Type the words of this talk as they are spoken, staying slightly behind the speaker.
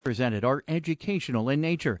Presented are educational in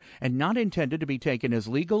nature and not intended to be taken as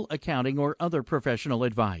legal, accounting, or other professional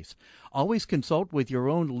advice. Always consult with your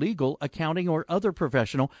own legal, accounting, or other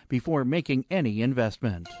professional before making any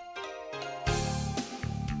investment.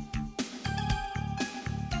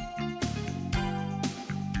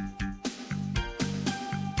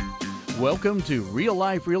 Welcome to Real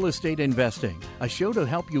Life Real Estate Investing, a show to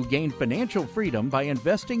help you gain financial freedom by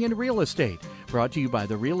investing in real estate. Brought to you by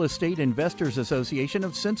the Real Estate Investors Association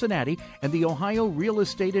of Cincinnati and the Ohio Real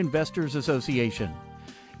Estate Investors Association.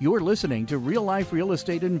 You're listening to Real Life Real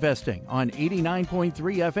Estate Investing on 89.3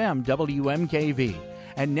 FM WMKV.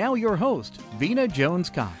 And now your host, Vena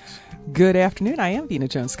Jones-Cox. Good afternoon. I am Vena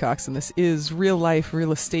Jones-Cox, and this is Real Life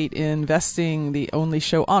Real Estate Investing, the only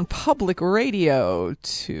show on public radio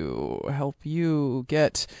to help you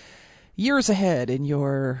get years ahead in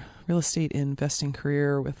your real estate investing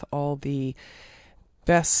career with all the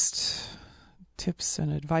best tips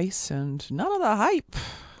and advice and none of the hype.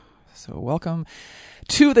 So welcome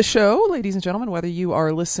to the show, ladies and gentlemen, whether you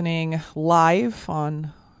are listening live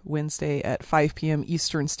on Wednesday at 5 p.m.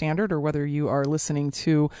 Eastern Standard or whether you are listening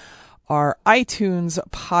to our iTunes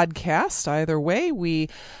podcast. Either way, we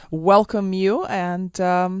welcome you, and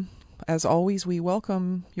as always, we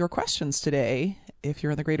welcome your questions today. If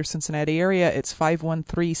you're in the greater Cincinnati area, it's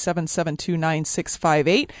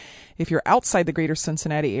 513-772-9658. If you're outside the greater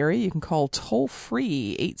Cincinnati area, you can call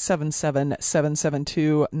toll-free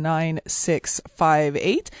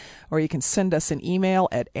 877-772-9658, or you can send us an email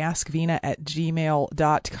at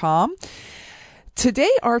askvena@gmail.com.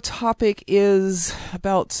 Today, our topic is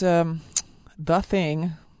about the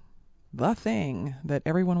thing that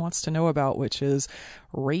everyone wants to know about, which is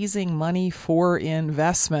raising money for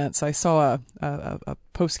investments. I saw a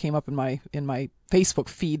post came up in my Facebook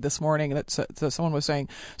feed this morning that someone was saying,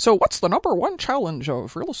 so what's the number one challenge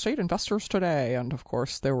of real estate investors today? And of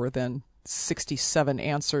course, there were then 67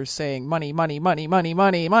 answers saying money, money, money, money,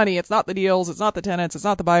 money, money. It's not the deals. It's not the tenants. It's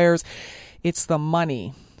not the buyers. It's the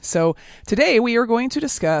money. So today we are going to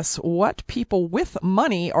discuss what people with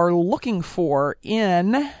money are looking for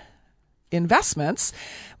in investments.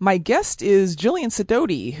 My guest is Jillian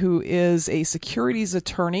Sidoti, who is a securities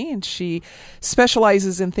attorney, and she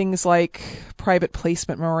specializes in things like private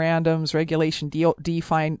placement memorandums, Regulation D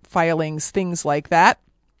filings, things like that.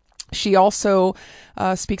 She also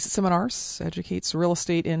speaks at seminars, educates real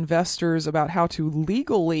estate investors about how to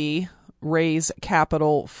legally raise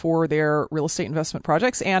capital for their real estate investment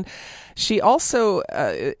projects. And she also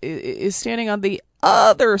is standing on the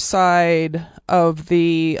other side of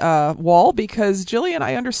the wall because, Jillian,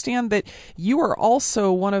 I understand that you are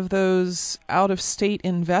also one of those out-of-state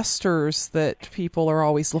investors that people are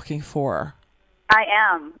always looking for. I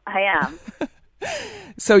am.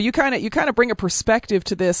 So you kind of bring a perspective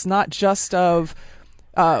to this, not just of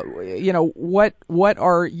what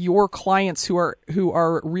are your clients who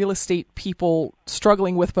are real estate people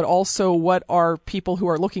struggling with, but also what are people who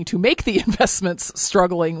are looking to make the investments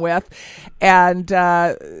struggling with. And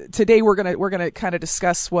today we're gonna kind of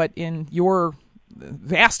discuss what, in your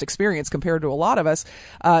vast experience compared to a lot of us,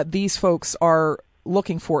 these folks are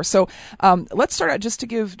looking for. So let's start out just to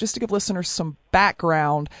give listeners some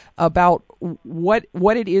background about what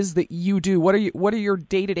it is that you do. What are your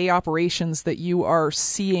day-to-day operations that you are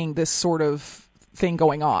seeing this sort of thing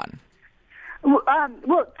going on? Well,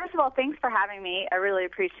 first of all, thanks for having me. I really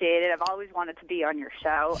appreciate it. I've always wanted to be on your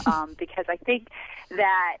show because I think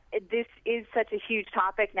that this is such a huge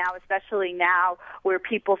topic now, especially now where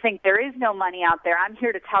people think there is no money out there. I'm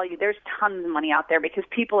here to tell you there's tons of money out there because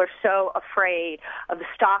people are so afraid of the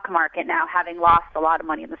stock market now, having lost a lot of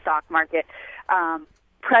money in the stock market.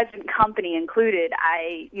 Present company included,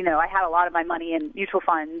 I had a lot of my money in mutual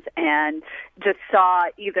funds and just saw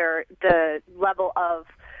either the level of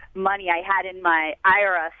money I had in my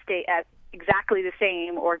IRA stay at exactly the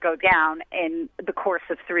same or go down in the course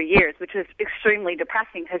of 3 years, which is extremely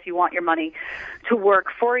depressing because you want your money to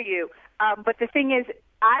work for you. But the thing is,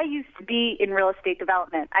 I used to be in real estate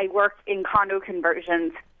development. I worked in condo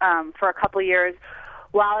conversions for a couple of years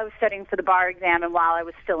while I was studying for the bar exam and while I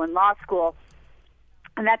was still in law school.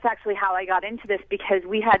 And that's actually how I got into this, because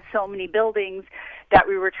we had so many buildings that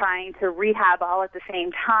we were trying to rehab all at the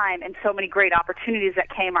same time, and so many great opportunities that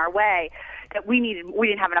came our way that we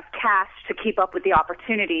didn't have enough cash to keep up with the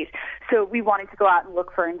opportunities. So we wanted to go out and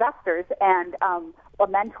look for investors. And a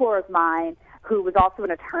mentor of mine, who was also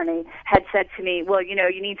an attorney, had said to me, well, you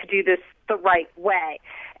need to do this the right way.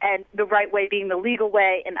 And the right way being the legal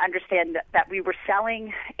way, and understand that we were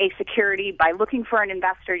selling a security. By looking for an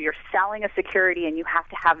investor, you're selling a security, and you have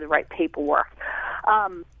to have the right paperwork.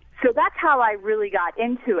 So that's how I really got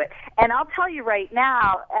into it. And I'll tell you right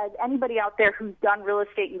now, as anybody out there who's done real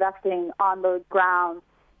estate investing on those grounds,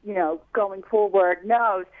 going forward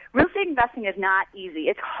knows, real estate investing is not easy.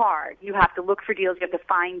 It's hard. You have to look for deals. You have to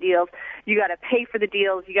find deals. You got to pay for the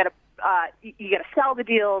deals. You got to sell the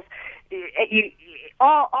deals.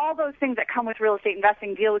 All those things that come with real estate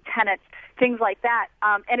investing, deal with tenants, things like that.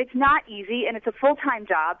 And it's not easy, and it's a full-time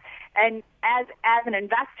job. And as an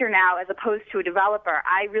investor now, as opposed to a developer,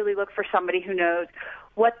 I really look for somebody who knows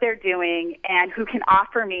what they're doing and who can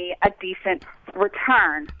offer me a decent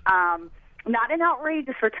return. Not an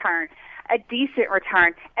outrageous return, a decent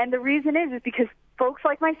return. And the reason is because folks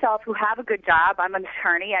like myself who have a good job, I'm an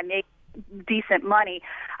attorney, I make decent money,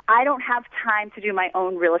 I don't have time to do my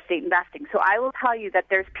own real estate investing. So I will tell you that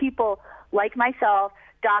there's people like myself,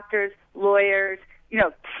 doctors, lawyers,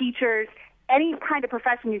 teachers, any kind of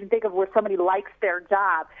profession you can think of where somebody likes their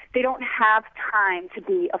job, they don't have time to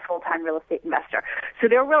be a full-time real estate investor. So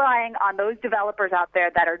they're relying on those developers out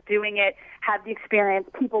there that are doing it, have the experience,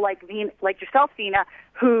 people like yourself, Vina,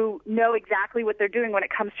 who know exactly what they're doing when it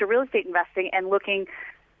comes to real estate investing and looking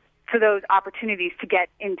for those opportunities to get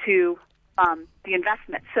into the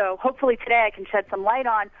investment. So hopefully today I can shed some light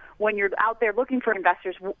on when you're out there looking for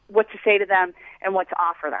investors, what to say to them and what to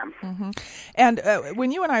offer them. Mm-hmm. And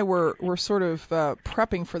when you and I were sort of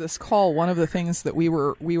prepping for this call, one of the things that we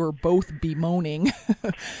were both bemoaning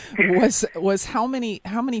was how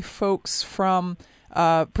many folks from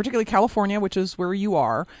particularly California, which is where you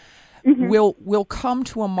are, mm-hmm. will come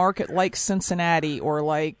to a market like Cincinnati or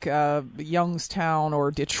like Youngstown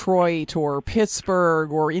or Detroit or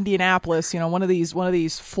Pittsburgh or Indianapolis, one of these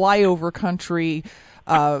flyover country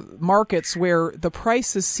markets where the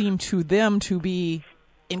prices seem to them to be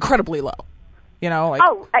incredibly low.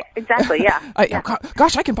 Exactly, yeah.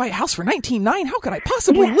 Gosh, I can buy a house for $19,900. How could I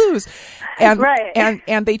possibly lose? And right.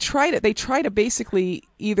 and they try to basically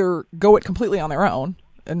either go it completely on their own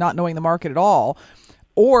and not knowing the market at all,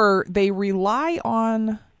 or they rely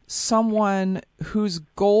on someone whose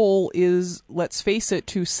goal is, let's face it,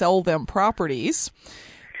 to sell them properties,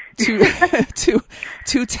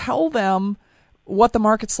 to tell them what the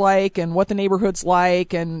market's like and what the neighborhood's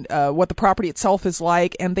like and what the property itself is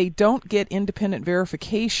like, and they don't get independent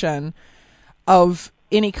verification of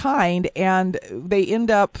any kind, and they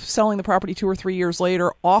end up selling the property 2 or 3 years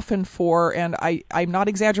later, often for, and I'm not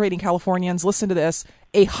exaggerating, Californians, listen to this,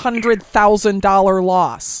 $100,000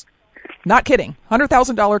 loss. Not kidding.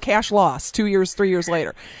 $100,000 cash loss 2 years, 3 years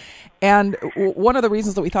later. And one of the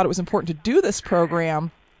reasons that we thought it was important to do this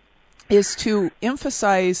program is to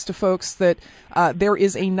emphasize to folks that there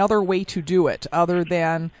is another way to do it other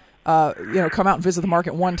than come out and visit the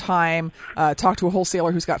market one time, talk to a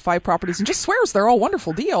wholesaler who's got 5 properties and just swears they're all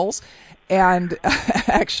wonderful deals, and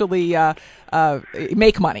actually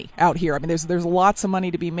make money out here. I mean, there's lots of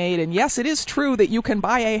money to be made, and yes, it is true that you can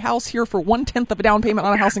buy a house here for 1/10 of a down payment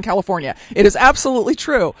on a house in California. It is absolutely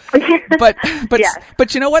true. But yes.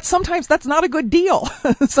 But you know what? Sometimes that's not a good deal.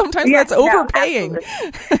 Sometimes that's overpaying.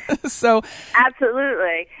 Absolutely. So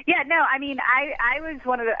absolutely, yeah. No, I mean, I was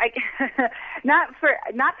one of the not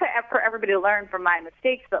for everybody to learn from my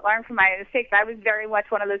mistakes, but learn from my mistakes. I was very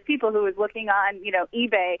much one of those people who was looking on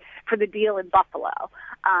eBay for the deal in Buffalo.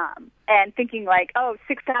 And thinking like,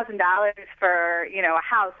 $6,000 for, a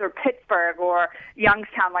house, or Pittsburgh or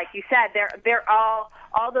Youngstown, like you said, they're all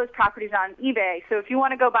those properties on eBay. So if you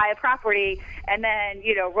want to go buy a property and then,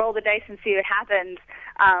 roll the dice and see what happens,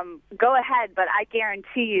 go ahead. But I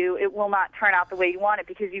guarantee you it will not turn out the way you want it,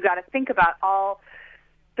 because you got to think about all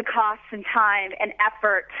the costs and time and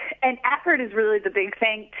effort. And effort is really the big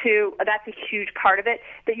thing too. That's a huge part of it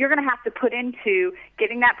that you're going to have to put into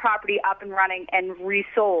getting that property up and running and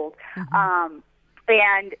resold. Mm-hmm.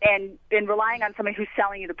 And relying on somebody who's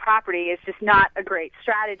selling you the property is just not a great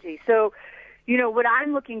strategy. So, what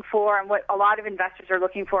I'm looking for and what a lot of investors are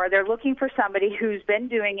looking for, they're looking for somebody who's been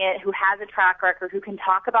doing it, who has a track record, who can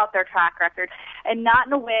talk about their track record, and not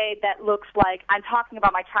in a way that looks like I'm talking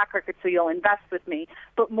about my track record so you'll invest with me,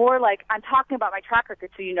 but more like I'm talking about my track record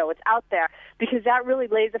so you know what's out there, because that really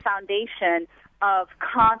lays a foundation of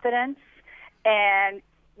confidence and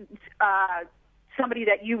somebody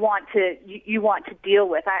that you want to deal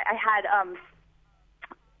with. I had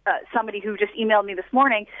somebody who just emailed me this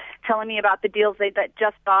morning telling me about the deals that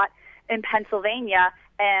just bought in Pennsylvania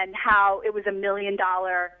and how it was $1 million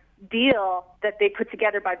deal that they put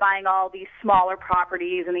together by buying all these smaller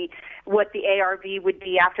properties and what the ARV would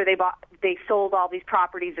be after they sold all these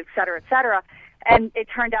properties, et cetera, et cetera. And it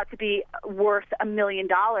turned out to be worth $1 million.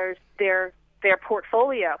 Their their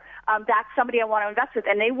portfolio, that's somebody I want to invest with.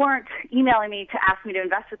 And they weren't emailing me to ask me to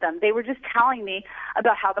invest with them. They were just telling me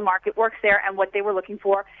about how the market works there and what they were looking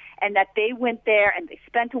for, and that they went there and they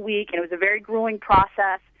spent a week, and it was a very grueling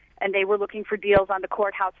process, and they were looking for deals on the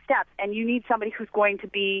courthouse steps. And you need somebody who's going to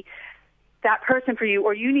be that person for you,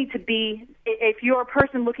 or you need to be, if you're a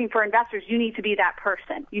person looking for investors, you need to be that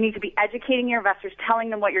person. You need to be educating your investors, telling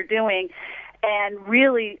them what you're doing, and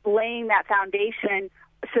really laying that foundation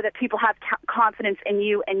so that people have confidence in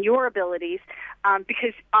you and your abilities.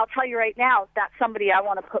 Because I'll tell you right now, that's somebody I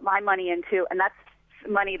want to put my money into, and that's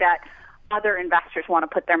money that other investors want to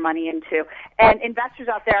put their money into. And investors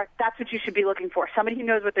out there, that's what you should be looking for, somebody who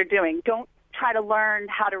knows what they're doing. Don't try to learn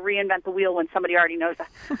how to reinvent the wheel when somebody already knows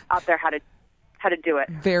out there how to do it.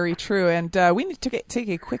 Very true. And we need to take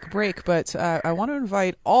a quick break, but I want to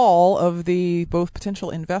invite all of the both potential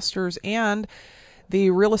investors and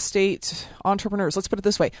the real estate entrepreneurs, let's put it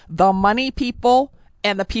this way, the money people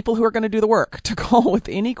and the people who are going to do the work, to call with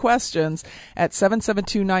any questions at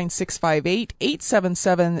 772-9658,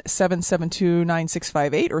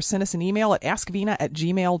 877-772-9658, or send us an email at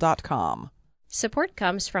askvina@gmail.com. Support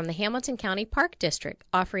comes from the Hamilton County Park District,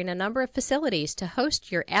 offering a number of facilities to host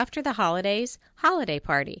your after the holidays holiday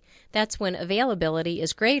party. That's when availability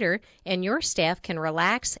is greater and your staff can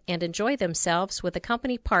relax and enjoy themselves with a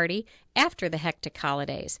company party after the hectic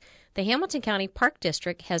holidays. The Hamilton County Park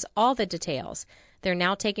District has all the details. They're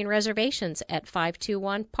now taking reservations at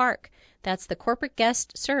 521 Park. That's the corporate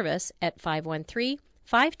guest service at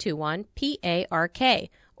 513-521-PARK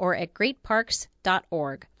or at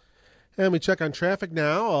greatparks.org. And we check on traffic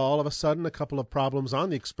now. All of a sudden, a couple of problems on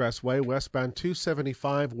the expressway, westbound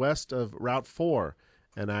 275 west of Route 4.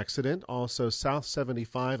 An accident. Also, South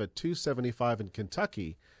 75 at 275 in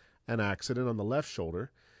Kentucky. An accident on the left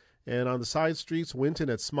shoulder. And on the side streets, Winton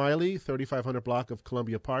at Smiley, 3500 block of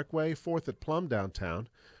Columbia Parkway, 4th at Plum downtown,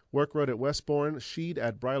 Work Road at Westbourne, Sheed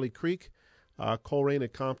at Briley Creek, Coleraine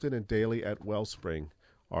at Compton, and Daly at Wellspring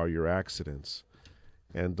are your accidents.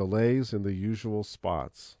 And delays in the usual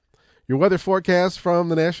spots. Your weather forecast from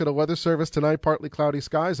the National Weather Service tonight: partly cloudy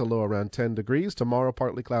skies, a low around 10 degrees. Tomorrow,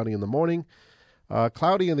 partly cloudy in the morning.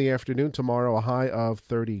 Cloudy in the afternoon. Tomorrow, a high of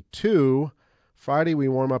 32. Friday, we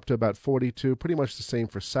warm up to about 42. Pretty much the same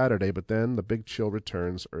for Saturday, but then the big chill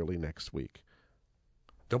returns early next week.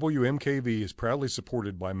 WMKV is proudly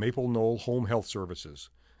supported by Maple Knoll Home Health Services.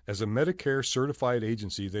 As a Medicare certified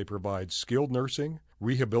agency, they provide skilled nursing,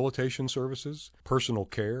 rehabilitation services, personal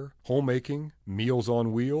care, homemaking, Meals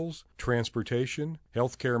on Wheels, transportation,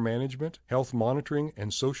 health care management, health monitoring,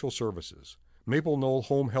 and social services. Maple Knoll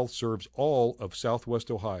Home Health serves all of Southwest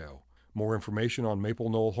Ohio. More information on Maple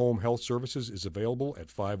Knoll Home Health Services is available at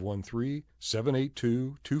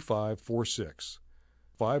 513-782-2546.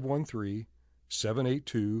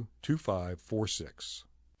 513-782-2546.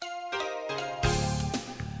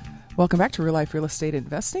 Welcome back to Real Life Real Estate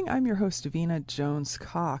Investing. I'm your host, Davina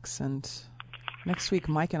Jones-Cox, and next week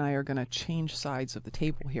Mike and I are going to change sides of the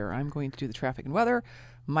table here. I'm going to do the traffic and weather.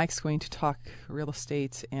 Mike's going to talk real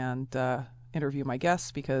estate and interview my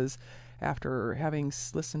guests, because after having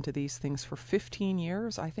listened to these things for 15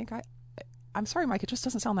 years, I think I'm sorry, Mike, it just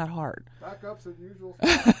doesn't sound that hard. Backups at usual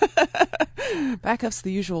Backups,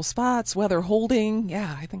 the usual spots, weather holding.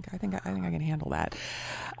 Yeah, I think I can handle that.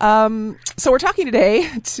 So we're talking today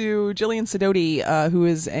to Jillian Sidoti, who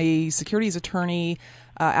is a securities attorney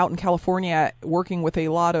out in California, working with a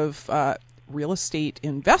lot of real estate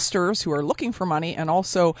investors who are looking for money, and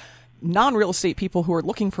also non-real estate people who are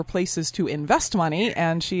looking for places to invest money.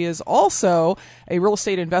 And she is also a real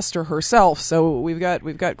estate investor herself. So we've got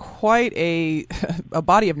quite a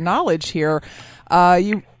body of knowledge here.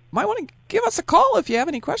 You might want to give us a call if you have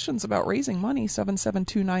any questions about raising money,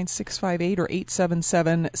 772-9658 or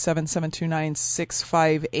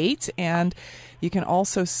 877-772-9658. And you can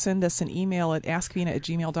also send us an email at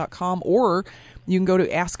askvina@gmail.com, or you can go to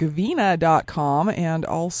askvina.com and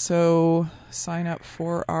also sign up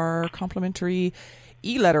for our complimentary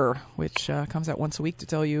e-letter, which comes out once a week to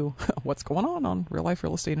tell you what's going on real life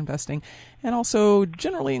real estate investing, and also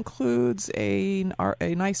generally includes a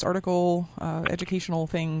nice article, educational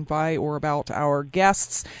thing by or about our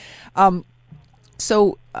guests.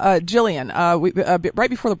 So Jillian, right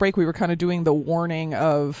before the break, we were kind of doing the warning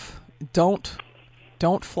of don't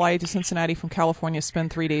fly to Cincinnati from California,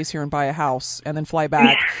 spend 3 days here and buy a house, and then fly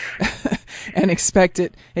back and expect to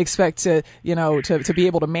be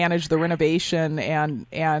able to manage the renovation. And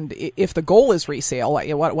if the goal is resale,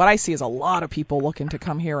 what I see is a lot of people looking to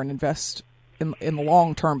come here and invest in the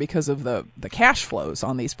long term because of the cash flows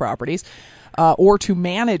on these properties, or to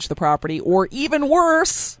manage the property, or even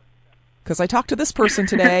worse, because I talked to this person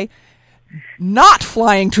today, not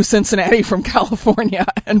flying to Cincinnati from California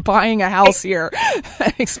and buying a house here,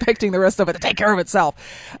 expecting the rest of it to take care of itself.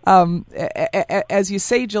 As you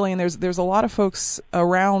say, Jillian, there's a lot of folks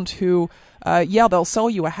around who, they'll sell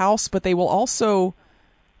you a house, but they will also,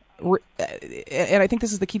 and I think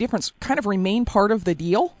this is the key difference, kind of remain part of the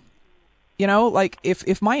deal. You know, like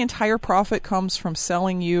if my entire profit comes from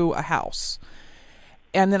selling you a house,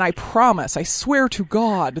 and then I swear to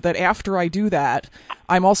God that after I do that,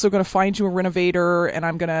 I'm also going to find you a renovator and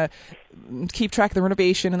I'm going to keep track of the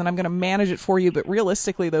renovation and then I'm going to manage it for you. But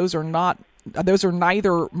realistically, those are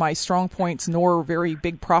neither my strong points nor very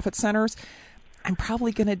big profit centers. I'm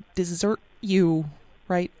probably going to desert you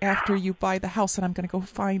right after you buy the house and I'm going to go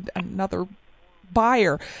find another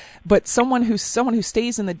buyer. But someone who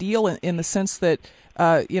stays in the deal in the sense that,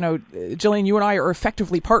 Jillian, you and I are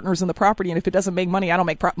effectively partners in the property, and if it doesn't make money, I don't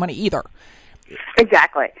make money either.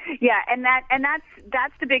 Exactly. Yeah, and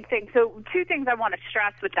that's the big thing. So 2 things I want to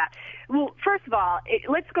stress with that. Well, first of all,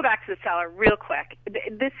 let's go back to the seller real quick.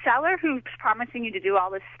 The seller who's promising you to do all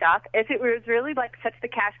this stuff, if it was really like such the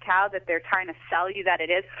cash cow that they're trying to sell you that it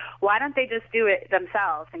is, why don't they just do it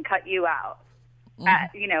themselves and cut you out?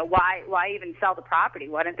 Why even sell the property?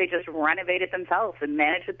 Why don't they just renovate it themselves and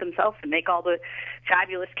manage it themselves and make all the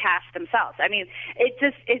fabulous cash themselves? I mean,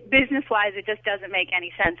 business-wise, it just doesn't make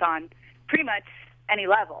any sense on pretty much any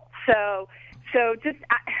level. So just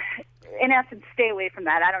in essence, stay away from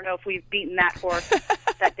that. I don't know if we've beaten that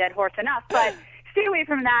dead horse enough, but stay away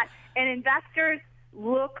from that. And investors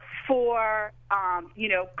look for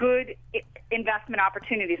good investment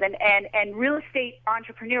opportunities, and real estate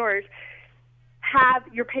entrepreneurs have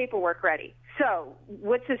your paperwork ready. So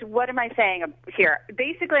what am I saying here?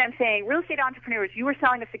 Basically, I'm saying real estate entrepreneurs, you are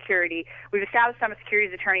selling a security. We've established I'm a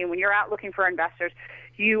securities attorney, and when you're out looking for investors,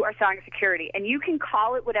 you are selling a security. And you can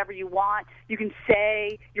call it whatever you want. You can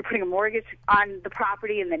say you're putting a mortgage on the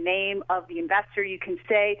property in the name of the investor. You can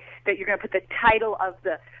say that you're going to put the title of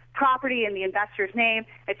the property in the investor's name,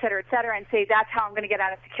 et cetera, and say that's how I'm going to get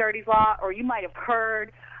out of securities law. Or you might have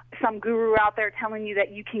heard some guru out there telling you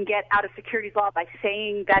that you can get out of securities law by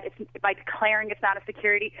saying that by declaring it's not a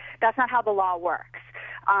security. That's not how the law works.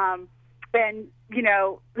 And,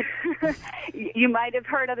 you might have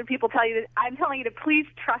heard other people tell you that. I'm telling you to please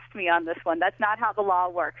trust me on this one. That's not how the law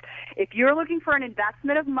works. If you're looking for an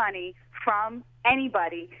investment of money from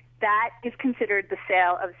anybody, that is considered the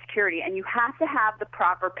sale of security, and you have to have the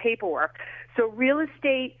proper paperwork. So real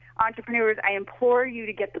estate entrepreneurs, I implore you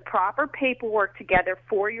to get the proper paperwork together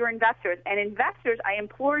for your investors. And investors, I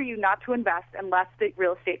implore you not to invest unless the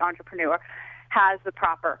real estate entrepreneur has the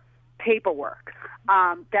proper paperwork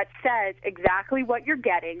that says exactly what you're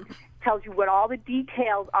getting, tells you what all the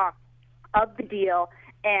details are of the deal,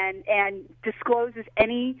 and discloses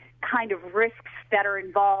any kind of risks that are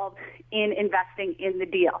involved in investing in the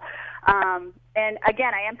deal. And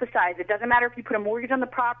again, I emphasize, it doesn't matter if you put a mortgage on the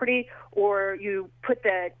property or you put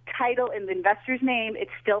the title in the investor's name,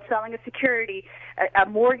 it's still selling a security. A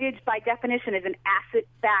mortgage, by definition, is an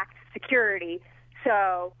asset-backed security.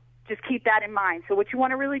 So just keep that in mind. So what you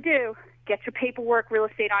want to really do, get your paperwork, real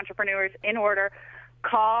estate entrepreneurs, in order.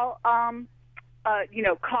 Call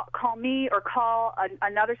me or call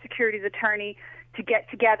another securities attorney to get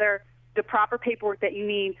together the proper paperwork that you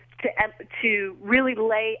need to really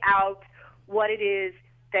lay out what it is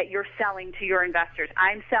that you're selling to your investors.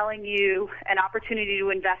 I'm selling you an opportunity to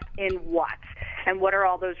invest in what, and what are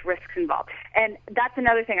all those risks involved. And that's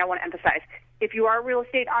another thing I want to emphasize. If you are a real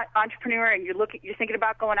estate entrepreneur and you're thinking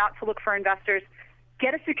about going out to look for investors,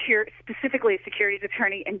 get specifically a securities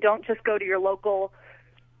attorney, and don't just go to your local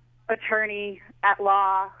attorney at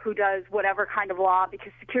law who does whatever kind of law,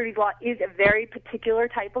 because securities law is a very particular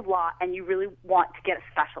type of law, and you really want to get a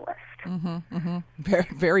specialist. Mm-hmm, mm-hmm. Very,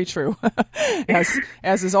 very true.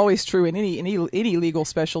 as is always true in any legal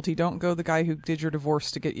specialty. Don't go the guy who did your divorce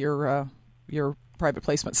to get your private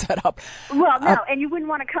placement set up. Well, no, and you wouldn't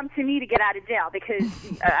want to come to me to get out of jail, because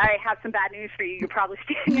I have some bad news for you. You're probably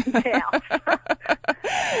staying in jail.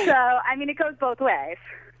 So, I mean, it goes both ways.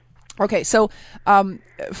 Okay, so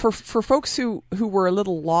for folks who were a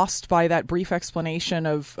little lost by that brief explanation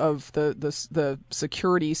of the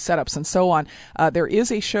security setups and so on, there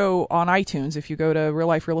is a show on iTunes. If you go to Real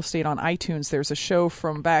Life Real Estate on iTunes, there's a show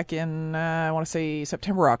from back in I want to say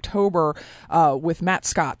September, October, with Matt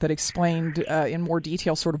Scott that explained in more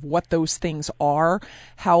detail sort of what those things are.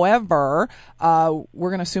 However, we're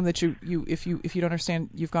going to assume that you if you don't understand,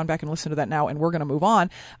 you've gone back and listened to that now, and we're going to move on.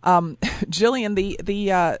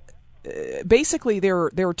 Jillian, basically, there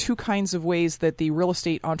are two kinds of ways that the real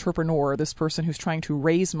estate entrepreneur, this person who's trying to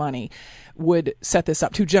raise money, would set this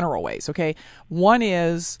up. Two general ways, okay? One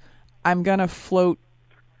is I'm going to float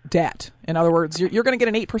debt. In other words, you're going to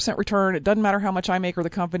get an 8% return. It doesn't matter how much I make or the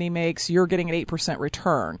company makes. You're getting an 8%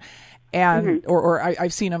 return. And or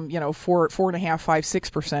I've seen them, 4.5%, 5%,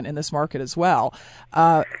 6% in this market as well.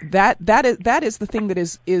 That is the thing that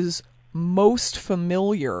is most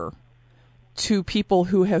familiar to people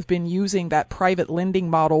who have been using that private lending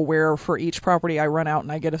model, where for each property I run out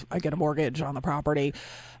and I get a mortgage on the property.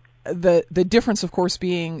 The difference, of course,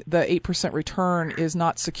 being the 8% return is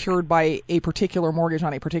not secured by a particular mortgage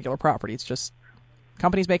on a particular property. It's just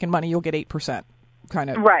company's making money, you'll get 8% kind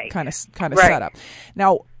of setup.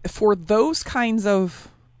 Now, for those kinds of,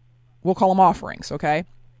 we'll call them offerings, okay?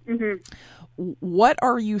 What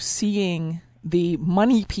are you seeing the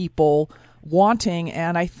money people wanting?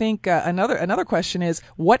 And I think another question is,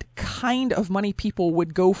 what kind of money people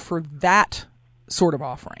would go for that sort of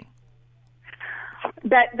offering?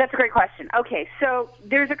 That's a great question. Okay, so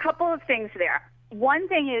there's a couple of things there. One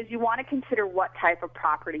thing is you want to consider what type of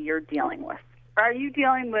property you're dealing with. Are you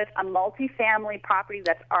dealing with a multifamily property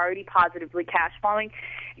that's already positively cash flowing?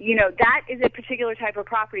 That is a particular type of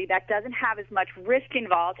property that doesn't have as much risk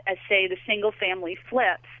involved as, say, the single-family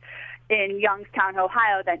flips in Youngstown,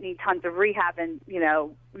 Ohio, that need tons of rehab, and,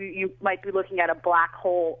 you might be looking at a black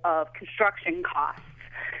hole of construction costs.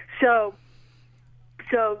 So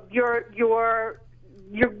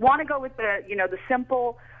you want to go with the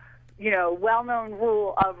simple, well-known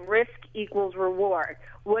rule of risk equals reward.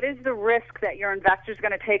 What is the risk that your investor's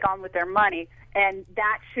going to take on with their money? And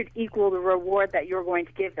that should equal the reward that you're going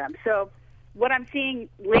to give them. So what I'm seeing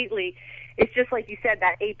lately is just like you said,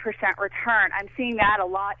 that 8% return. I'm seeing that a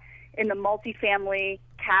lot in the multifamily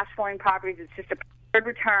cash flowing properties. It's just a good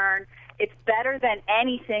return. It's better than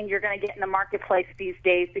anything you're going to get in the marketplace these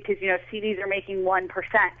days because, CDs are making 1%.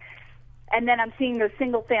 And then I'm seeing those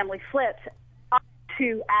single-family flips up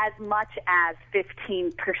to as much as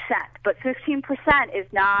 15%. But 15% is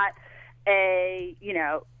not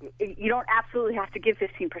you don't absolutely have to give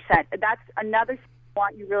 15%. That's another thing I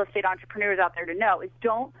want you real estate entrepreneurs out there to know is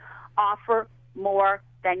don't offer more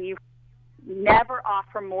than you never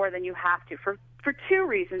offer more than you have to for two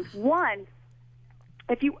reasons. One,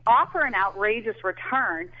 if you offer an outrageous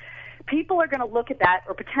return, people are going to look at that,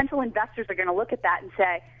 or potential investors are going to look at that and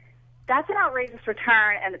say, that's an outrageous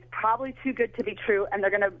return, and it's probably too good to be true, and they're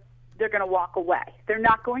going to walk away. They're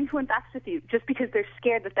not going to invest with you just because they're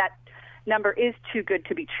scared that number is too good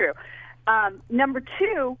to be true. Number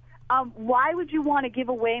two, why would you want to give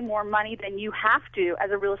away more money than you have to as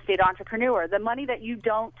a real estate entrepreneur? The money that you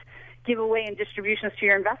don't give away in distributions to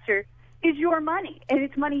your investor is your money, and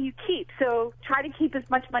it's money you keep. So try to keep as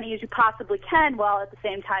much money as you possibly can while at the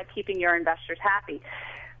same time keeping your investors happy.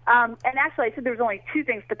 And actually, I said there was only two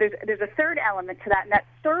things, but there's a third element to that, and that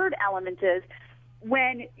third element is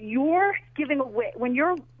when you're giving away, when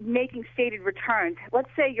you're making stated returns, let's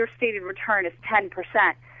say your stated return is 10%.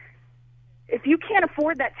 If you can't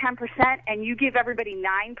afford that 10% and you give everybody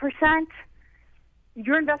 9%,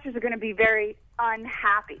 your investors are going to be very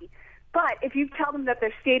unhappy. But if you tell them that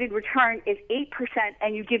their stated return is 8%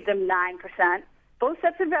 and you give them 9%, both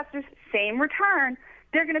sets of investors, same return,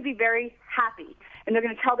 they're going to be very happy. And they're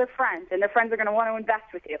going to tell their friends, and their friends are going to want to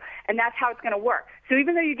invest with you. And that's how it's going to work. So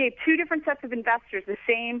even though you gave two different sets of investors the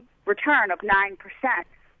same return of 9%,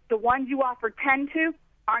 the ones you offered 10 to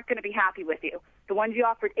aren't going to be happy with you. The ones you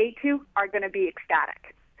offered 8 to are going to be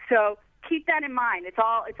ecstatic. So keep that in mind. It's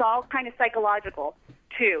all kind of psychological,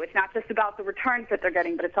 too. It's not just about the returns that they're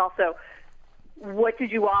getting, but it's also what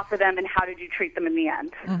did you offer them and how did you treat them in the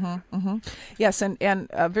end? Mm-hmm, mm-hmm. Yes, and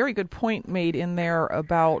a very good point made in there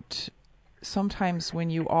about sometimes when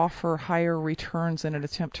you offer higher returns in an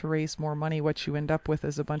attempt to raise more money, what you end up with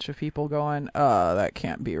is a bunch of people going, that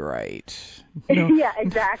can't be right. No, yeah,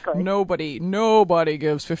 exactly. Nobody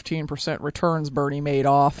gives 15% returns, Bernie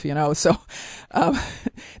Madoff, so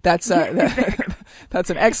that's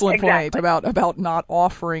an excellent point about not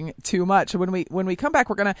offering too much. When we come back,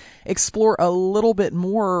 we're going to explore a little bit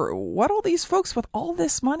more what all these folks with all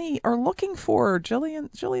this money are looking for.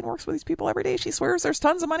 Jillian works with these people every day. She swears there's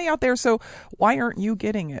tons of money out there, so why aren't you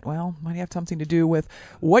getting it? Well, might have something to do with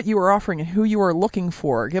what you are offering and who you are looking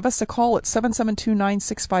for. Give us a call at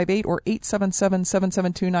 772-9658 or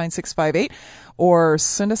 877-772-9658, or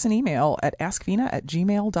send us an email at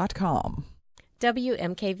askvina@gmail.com.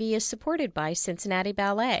 WMKV is supported by Cincinnati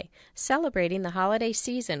Ballet, celebrating the holiday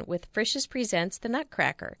season with Frisch's Presents The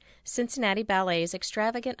Nutcracker, Cincinnati Ballet's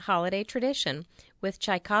extravagant holiday tradition, with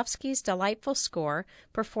Tchaikovsky's delightful score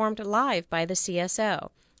performed live by the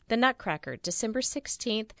CSO. The Nutcracker, December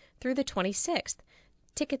 16th through the 26th.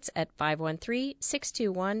 Tickets at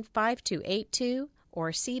 513-621-5282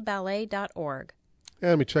 or cballet.org.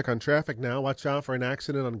 And we check on traffic now. Watch out for an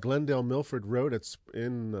accident on Glendale-Milford Road. It's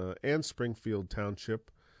in and Springfield Township.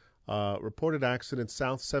 Reported accident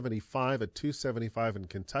south 75 at 275 in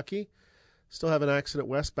Kentucky. Still have an accident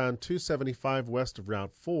westbound 275 west of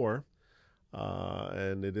Route 4.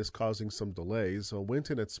 And it is causing some delays. So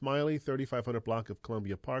Winton at Smiley, 3500 block of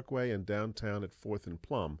Columbia Parkway, and downtown at 4th and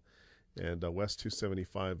Plum. And West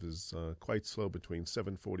 275 is quite slow between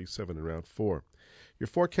 747 and Route 4. Your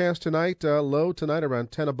forecast tonight, low tonight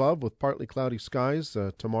around 10 above with partly cloudy skies.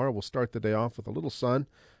 Tomorrow we'll start the day off with a little sun,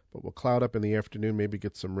 but we'll cloud up in the afternoon, maybe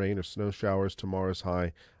get some rain or snow showers. Tomorrow's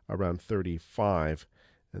high around 35.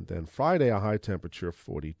 And then Friday, a high temperature of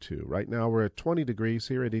 42. Right now we're at 20 degrees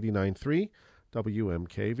here at 89.3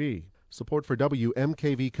 WMKV. Support for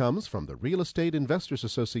WMKV comes from the Real Estate Investors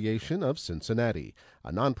Association of Cincinnati,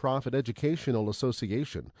 a nonprofit educational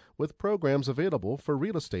association with programs available for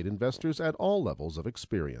real estate investors at all levels of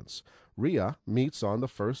experience. RIA meets on the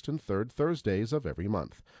first and third Thursdays of every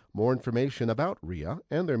month. More information about RIA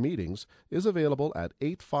and their meetings is available at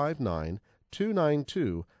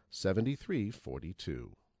 859-292-7342.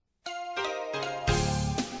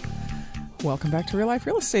 Welcome back to Real Life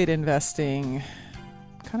Real Estate Investing.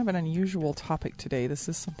 Kind of an unusual topic today. This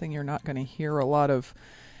is something you're not going to hear a lot of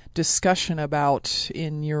discussion about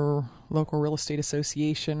in your local real estate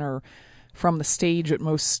association or from the stage at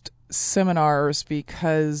most seminars,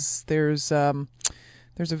 because there's a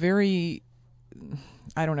very,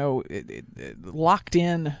 I don't know, locked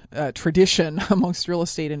in tradition amongst real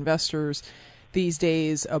estate investors these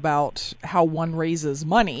days about how one raises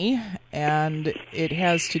money, and it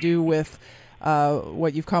has to do with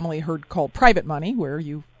what you've commonly heard called private money, where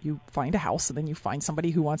you find a house and then you find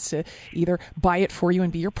somebody who wants to either buy it for you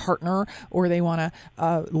and be your partner, or they want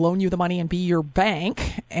to loan you the money and be your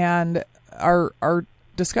bank. And our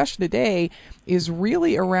discussion today is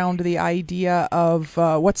really around the idea of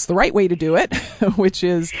what's the right way to do it, which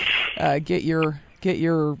is get your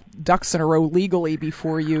ducks in a row legally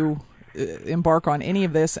before you embark on any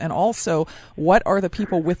of this, and also what are the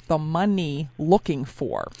people with the money looking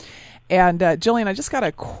for. And Jillian, I just got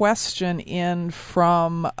a question in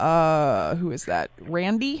from, who is that?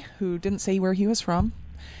 Randy, who didn't say where he was from.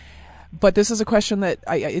 But this is a question that,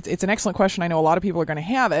 it's an excellent question. I know a lot of people are going to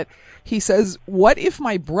have it. He says, what if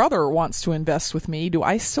my brother wants to invest with me? Do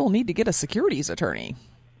I still need to get a securities attorney?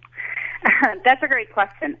 That's a great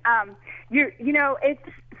question. I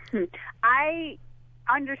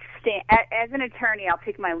understand, as an attorney, I'll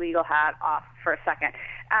take my legal hat off for a second.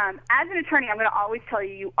 As an attorney, I'm going to always tell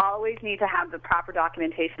you always need to have the proper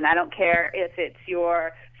documentation. I don't care if it's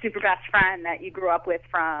your super best friend that you grew up with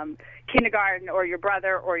from kindergarten, or your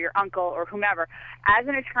brother or your uncle or whomever. As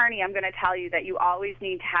an attorney, I'm going to tell you that you always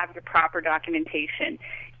need to have your proper documentation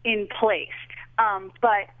in place.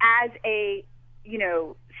 But as a,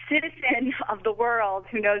 citizen of the world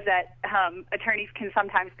who knows that attorneys can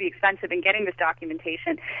sometimes be expensive, and getting this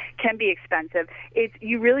documentation can be expensive,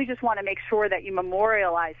 you really just want to make sure that you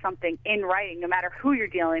memorialize something in writing, no matter who you're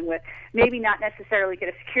dealing with. Maybe not necessarily get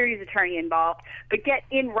a securities attorney involved, but get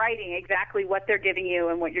in writing exactly what they're giving you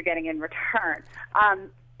and what you're getting in return.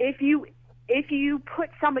 If you put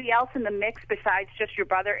somebody else in the mix besides just your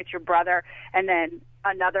brother, it's your brother and then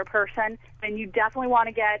another person, then you definitely want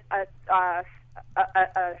to get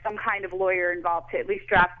some kind of lawyer involved to at least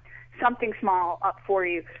draft something small up for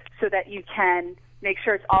you, so that you can make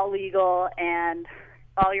sure it's all legal and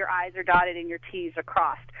all your I's are dotted and your T's are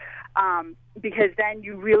crossed. Because then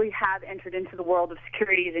you really have entered into the world of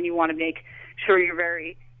securities, and you want to make sure you're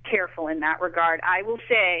very careful in that regard. I will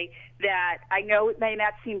say that I know it may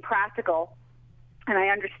not seem practical, and I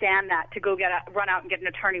understand that, to go run out and get an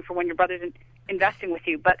attorney for when your brother's investing with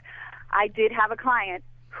you. But I did have a client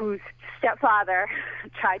whose stepfather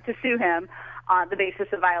tried to sue him on the basis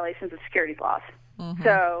of violations of securities laws. Mm-hmm.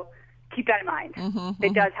 So keep that in mind. Mm-hmm,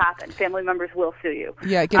 it does happen. Family members will sue you.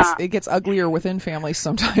 Yeah, it gets uglier within families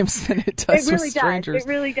sometimes than it does with strangers. It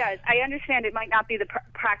really does. I understand it might not be the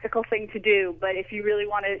practical thing to do, but if you really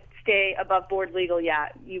want to stay above board legal,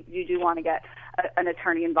 you do want to get an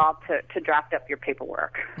attorney involved to draft up your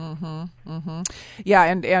paperwork. Mm-hmm, mm-hmm. Yeah,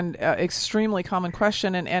 and extremely common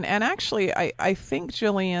question. And actually, I think,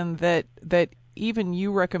 Jillian, that even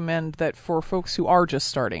you recommend that for folks who are just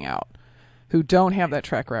starting out, who don't have that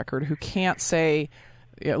track record, who can't say,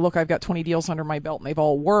 look, I've got 20 deals under my belt and they've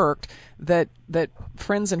all worked, that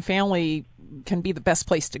friends and family can be the best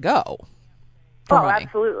place to go for money.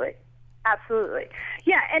 Absolutely. Absolutely.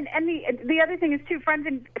 Yeah, and the other thing is too, friends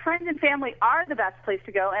and family are the best place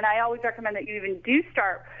to go, and I always recommend that you even do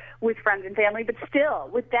start with friends and family, but still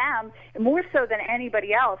with them, more so than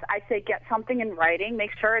anybody else, I say get something in writing,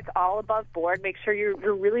 make sure it's all above board, make sure you're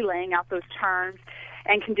really laying out those terms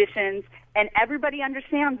and conditions, and everybody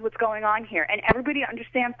understands what's going on here, and everybody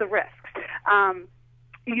understands the risks.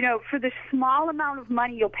 For the small amount of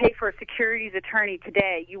money you'll pay for a securities attorney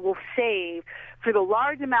today, you will save for the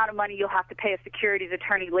large amount of money you'll have to pay a securities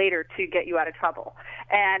attorney later to get you out of trouble.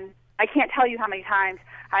 And I can't tell you how many times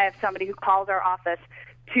I have somebody who calls our office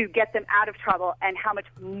to get them out of trouble and how much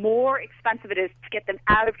more expensive it is to get them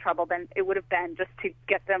out of trouble than it would have been just to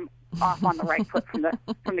get them off on the right foot from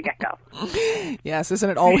the get-go. Yes, isn't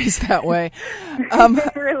it always that way?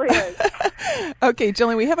 It really is. Okay,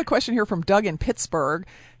 Jillian, we have a question here from Doug in Pittsburgh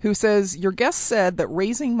who says, your guest said that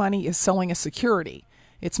raising money is selling a security.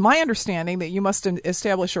 It's my understanding that you must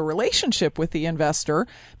establish a relationship with the investor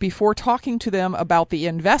before talking to them about the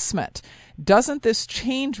investment. Doesn't this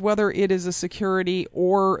change whether it is a security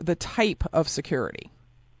or the type of security?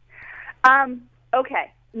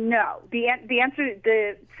 Okay, no.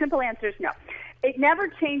 The simple answer is no. It never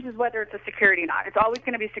changes whether it's a security or not. It's always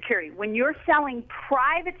going to be security. When you're selling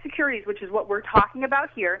private securities, which is what we're talking about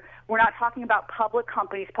here, we're not talking about public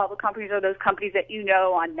companies. Public companies are those companies that you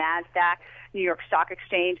know on NASDAQ, New York Stock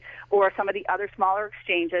Exchange, or some of the other smaller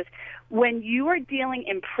exchanges. When you are dealing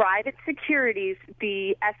in private securities,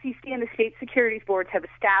 the SEC and the state securities boards have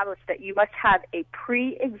established that you must have a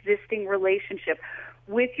pre-existing relationship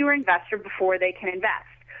with your investor before they can invest.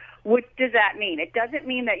 What does that mean? It doesn't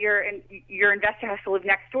mean that your investor has to live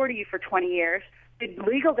next door to you for 20 years. The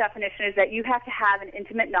legal definition is that you have to have an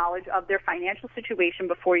intimate knowledge of their financial situation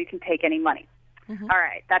before you can take any money. Mm-hmm. All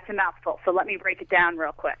right, that's a mouthful, so let me break it down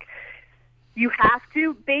real quick. You have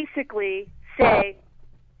to basically say,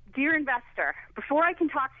 dear investor, before I can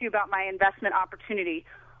talk to you about my investment opportunity,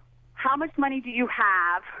 how much money do you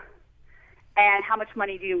have and how much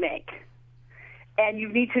money do you make? And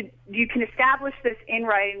you can establish this in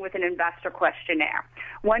writing with an investor questionnaire.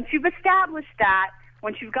 Once you've established that,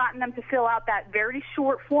 once you've gotten them to fill out that very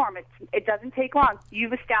short form, it doesn't take long,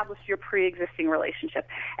 you've established your pre-existing relationship.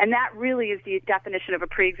 And that really is the definition of a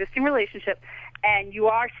pre-existing relationship, and you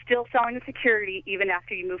are still selling the security even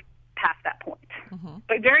after you move past that point. Mm-hmm.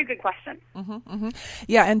 But very good question. Mm-hmm, mm-hmm.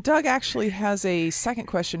 Yeah, and Doug actually has a second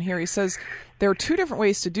question here. He says there are two different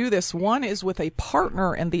ways to do this. One is with a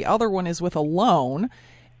partner and the other one is with a loan.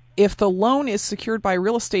 If the loan is secured by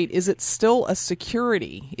real estate, is it still a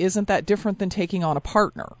security? Isn't that different than taking on a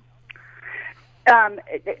partner?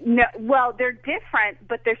 No, well, they're different,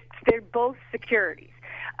 but they're both securities.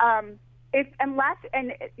 The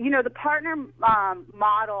partner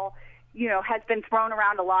model, has been thrown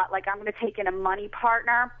around a lot, like I'm going to take in a money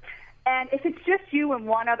partner. And if it's just you and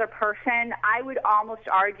one other person, I would almost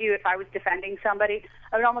argue, if I was defending somebody,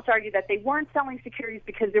 I would almost argue that they weren't selling securities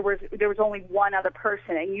because there was only one other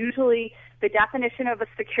person. And usually the definition of a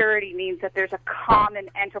security means that there's a common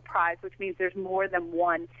enterprise, which means there's more than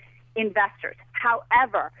one investor.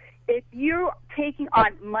 However, if you're taking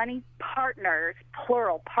on money partners,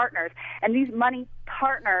 plural partners, and these money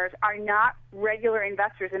partners are not regular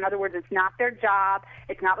investors, in other words, it's not their job,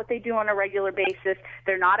 it's not what they do on a regular basis,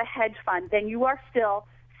 they're not a hedge fund, then you are still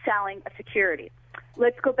selling a security.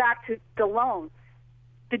 Let's go back to the loan.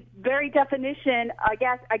 The very definition, I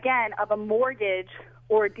guess, again, of a mortgage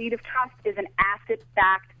or a deed of trust is an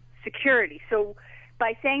asset-backed security. So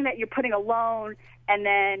by saying that you're putting a loan and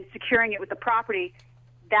then securing it with the property,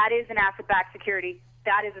 that is an asset-backed security.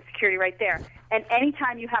 That is a security right there. And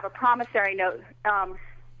anytime you have a promissory note,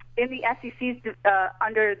 in the SEC's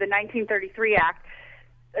under the 1933 Act,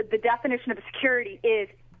 the definition of a security is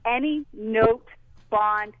any note,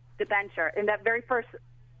 bond, debenture. And that very first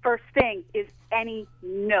thing is any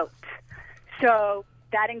note. So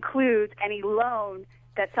that includes any loan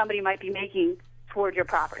that somebody might be making toward your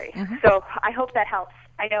property. Mm-hmm. So I hope that helps.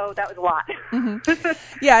 I know that was a lot.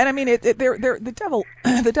 Mm-hmm. Yeah, and I mean,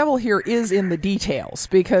 the devil here is in the details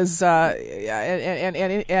because,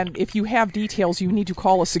 and if you have details, you need to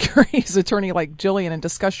call a securities attorney like Jillian and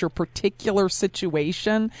discuss your particular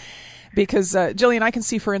situation. Because Jillian, I can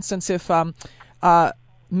see, for instance, if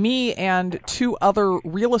me and two other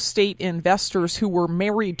real estate investors who were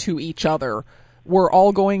married to each other were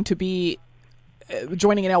all going to be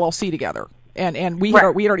joining an LLC together. And we had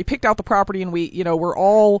already picked out the property, and we're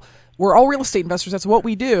all real estate investors. That's what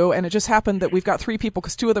we do. And it just happened that we've got three people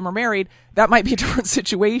because two of them are married. That might be a different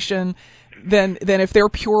situation than if they're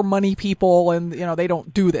pure money people and, they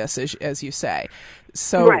don't do this, as you say.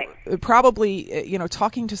 So right. Probably,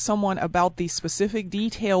 talking to someone about the specific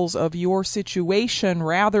details of your situation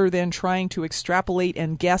rather than trying to extrapolate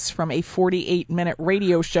and guess from a 48-minute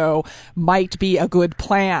radio show might be a good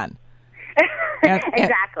plan.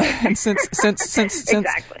 Exactly. And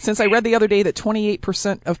since I read the other day that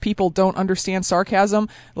 28% of people don't understand sarcasm,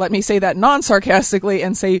 let me say that non-sarcastically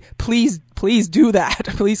and say, please do that.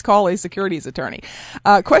 Please call a securities attorney.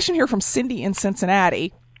 Question here from Cindy in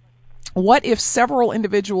Cincinnati. What if several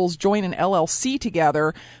individuals join an LLC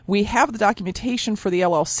together? We have the documentation for the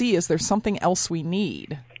LLC. Is there something else we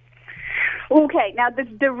need? Okay, now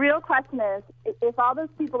the real question is, if all those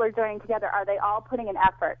people are joining together, are they all putting an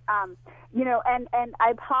effort? And I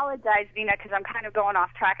apologize, Vina, because I'm kind of going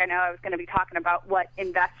off track. I know I was going to be talking about what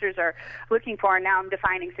investors are looking for, and now I'm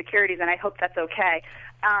defining securities, and I hope that's okay.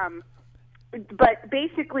 But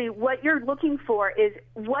basically, what you're looking for is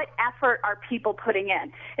what effort are people putting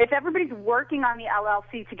in. If everybody's working on the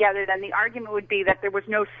LLC together, then the argument would be that there was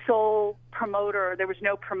no sole promoter, or there was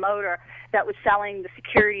no promoter that was selling the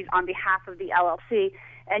securities on behalf of the LLC,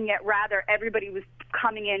 and yet rather everybody was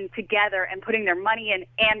coming in together and putting their money in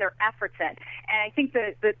and their efforts in. And I think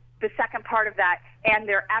the second part of that, and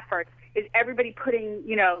their efforts, is everybody putting,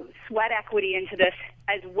 sweat equity into this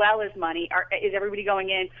as well as money? Or is everybody going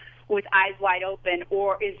in with eyes wide open,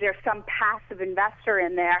 or is there some passive investor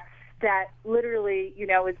in there that literally,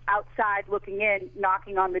 is outside looking in,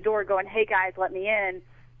 knocking on the door, going, hey guys, let me in.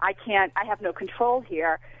 I have no control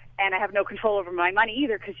here, and I have no control over my money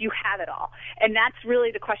either because you have it all. And that's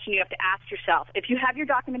really the question you have to ask yourself. If you have your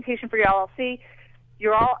documentation for your LLC,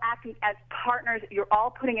 you're all acting as partners, you're all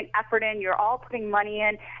putting an effort in, you're all putting money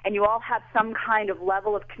in, and you all have some kind of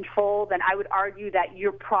level of control, then I would argue that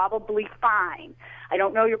you're probably fine. I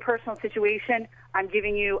don't know your personal situation. I'm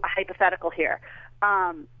giving you a hypothetical here.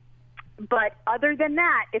 But other than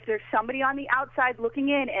that, if there's somebody on the outside looking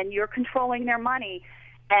in and you're controlling their money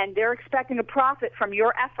and they're expecting a profit from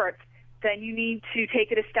your efforts, then you need to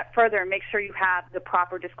take it a step further and make sure you have the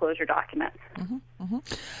proper disclosure documents. Mm-hmm, mm-hmm.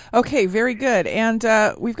 Okay, very good. And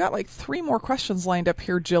we've got like 3 more questions lined up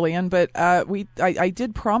here, Jillian, but I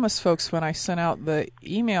did promise folks when I sent out the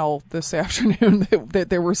email this afternoon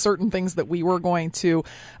that there were certain things that we were going to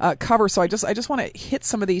cover. So I just want to hit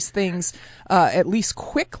some of these things at least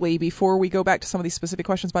quickly before we go back to some of these specific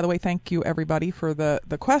questions. By the way, thank you everybody for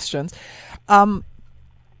the questions.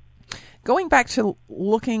 Going back to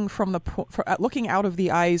looking looking out of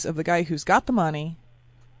the eyes of the guy who's got the money,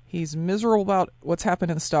 he's miserable about what's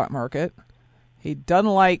happened in the stock market. He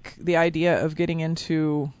doesn't like the idea of getting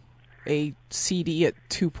into a CD at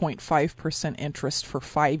 2.5% interest for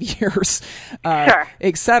 5 years, sure,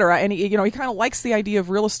 et cetera. And he kind of likes the idea of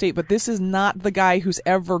real estate, but this is not the guy who's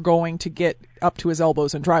ever going to get up to his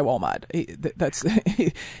elbows in drywall mud.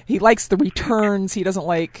 He likes the returns. He doesn't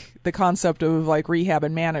like the concept of like rehab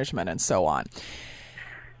and management and so on.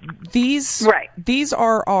 These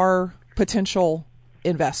are our potential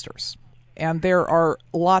investors, and there are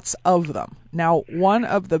lots of them. Now, one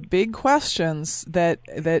of the big questions that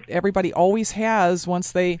everybody always has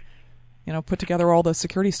once they, put together all the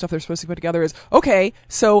security stuff they're supposed to put together is, okay,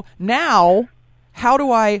 so now how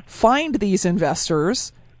do I find these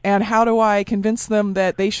investors, and how do I convince them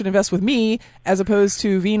that they should invest with me as opposed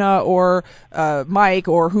to Vina or Mike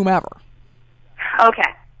or whomever? Okay.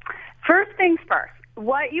 First things first.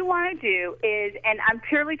 What you want to do is, and I'm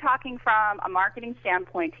purely talking from a marketing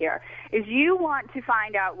standpoint here, is you want to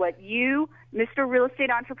find out what you, Mr. Real Estate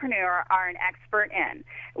Entrepreneur, are an expert in.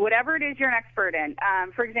 Whatever it is you're an expert in.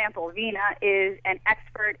 For example, Vina is an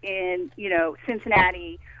expert in,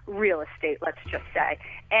 Cincinnati real estate, let's just say.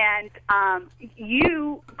 And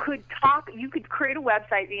you could create a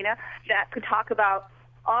website, Vina, that could talk about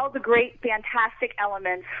all the great, fantastic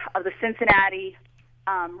elements of the Cincinnati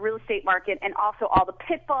real estate market, and also all the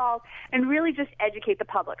pitfalls, and really just educate the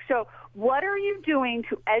public. So what are you doing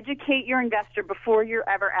to educate your investor before you're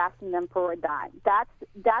ever asking them for a dime?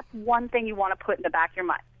 That's one thing you want to put in the back of your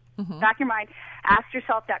mind. Mm-hmm. Back of your mind, ask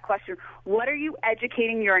yourself that question. What are you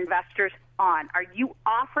educating your investors on? Are you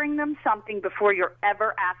offering them something before you're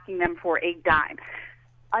ever asking them for a dime?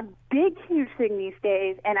 A big, huge thing these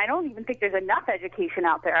days, and I don't even think there's enough education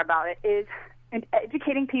out there about it, is and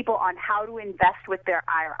educating people on how to invest with their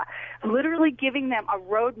IRA, literally giving them a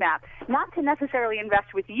roadmap, not to necessarily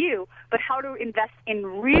invest with you, but how to invest in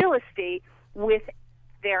real estate with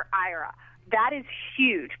their IRA. That is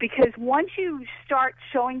huge, because once you start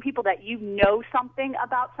showing people that you know something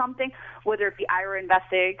about something, whether it be IRA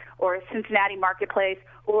investing or a Cincinnati marketplace,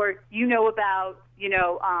 or about,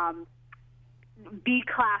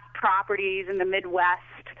 B-class properties in the Midwest,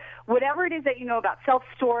 whatever it is that you know about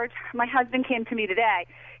self-storage. My husband came to me today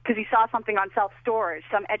because he saw something on self-storage,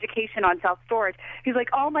 some education on self-storage. He's like,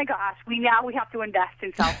 oh my gosh, we have to invest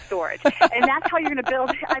in self-storage. And that's how you're going to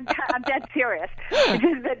build. I'm dead serious.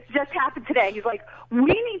 That just happened today. He's like, we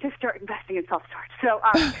need to start investing in self-storage. So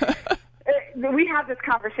we have this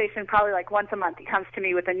conversation probably like once a month. He comes to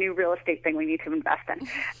me with a new real estate thing we need to invest in.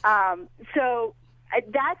 So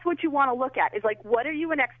that's what you want to look at, is like, what are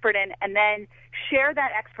you an expert in, and then share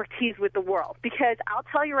that expertise with the world. Because I'll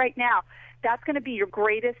tell you right now, that's going to be your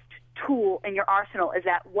greatest tool in your arsenal, is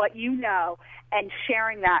that what you know and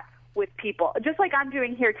sharing that with people. Just like I'm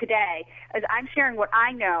doing here today, as I'm sharing what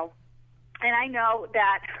I know, and I know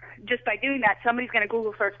that just by doing that, somebody's going to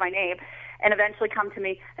Google search my name and eventually come to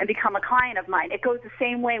me and become a client of mine. It goes the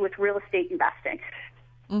same way with real estate investing.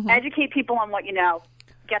 Mm-hmm. Educate people on what you know.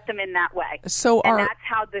 Get them in that way. So that's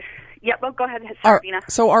how the... Yeah, well, go ahead, Sabina.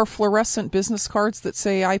 So our fluorescent business cards that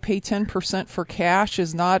say I pay 10% for cash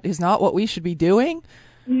is not what we should be doing?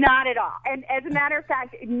 Not at all. And as a matter of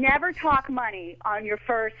fact, never talk money on your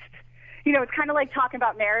first... You know, it's kind of like talking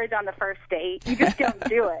about marriage on the first date. You just don't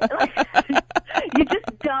do it. You just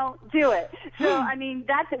don't do it. So, I mean,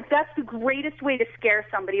 that's the greatest way to scare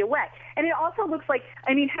somebody away. And it also looks like,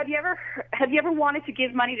 I mean, have you ever wanted to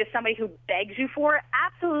give money to somebody who begs you for it?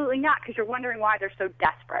 Absolutely not, because you're wondering why they're so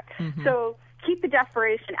desperate. Mm-hmm. So keep the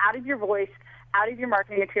desperation out of your voice, out of your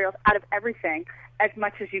marketing materials, out of everything as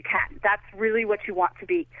much as you can. That's really what you want to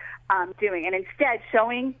be doing. And instead,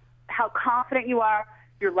 showing how confident you are,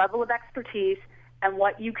 your level of expertise, and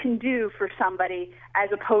what you can do for somebody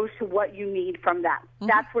as opposed to what you need from them. Mm-hmm.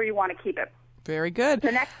 That's where you want to keep it. Very good.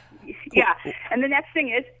 And the next thing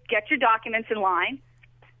is get your documents in line.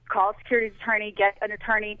 Call a securities attorney, get an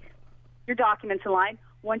attorney, your documents in line.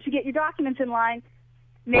 Once you get your documents in line,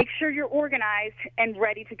 make sure you're organized and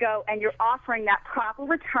ready to go, and you're offering that proper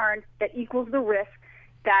return that equals the risk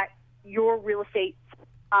that your real estate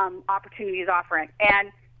opportunity is offering.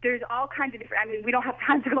 And there's all kinds of different, I mean, we don't have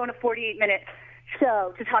time to go on a 48-minute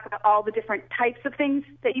show to talk about all the different types of things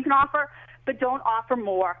that you can offer, but don't offer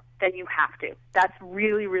more than you have to. That's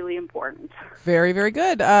really, really important. Very, very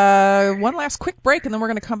good. One last quick break, and then we're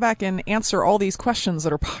going to come back and answer all these questions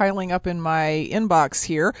that are piling up in my inbox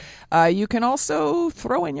here. You can also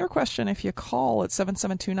throw in your question if you call at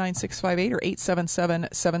 772-9658 or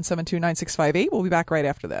 877-772-9658. We'll be back right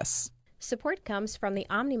after this. Support comes from the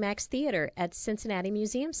OmniMax Theater at Cincinnati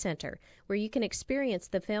Museum Center, where you can experience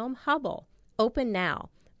the film Hubble. Open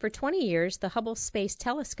now. For 20 years, the Hubble Space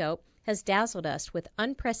Telescope has dazzled us with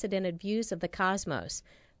unprecedented views of the cosmos,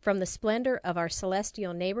 from the splendor of our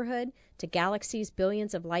celestial neighborhood to galaxies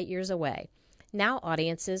billions of light years away. Now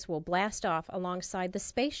audiences will blast off alongside the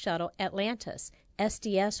Space Shuttle Atlantis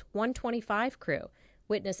STS-125 crew,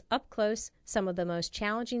 witness up close some of the most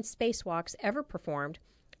challenging spacewalks ever performed,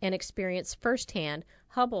 and experience firsthand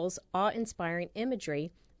Hubble's awe-inspiring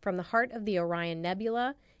imagery from the heart of the Orion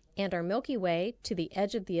Nebula and our Milky Way to the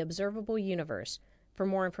edge of the observable universe. For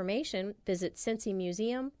more information, visit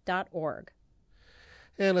cincymuseum.org.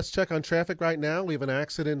 And let's check on traffic right now. We have an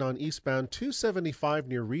accident on eastbound 275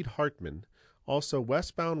 near Reed-Hartman. Also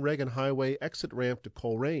westbound Reagan Highway exit ramp to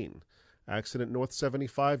Coleraine. Accident north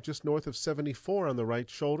 75 just north of 74 on the right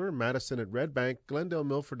shoulder. Madison at Red Bank, Glendale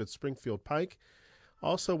Milford at Springfield Pike.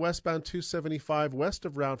 Also westbound 275 west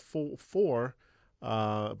of Route 4,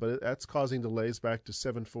 but that's causing delays back to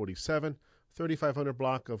 747, 3500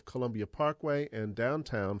 block of Columbia Parkway, and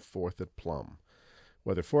downtown 4th at Plum.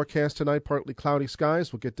 Weather forecast tonight, partly cloudy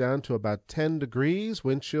skies. We'll get down to about 10 degrees.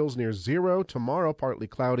 Wind chills near 0. Tomorrow, partly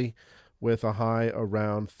cloudy with a high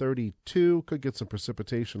around 32. Could get some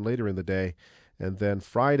precipitation later in the day. And then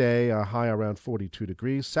Friday, a high around 42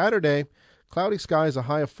 degrees. Saturday, cloudy skies, a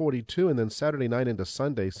high of 42, and then Saturday night into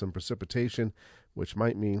Sunday, some precipitation, which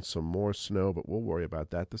might mean some more snow, but we'll worry about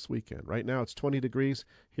that this weekend. Right now, it's 20 degrees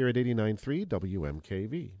here at 89.3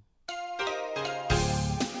 WMKV.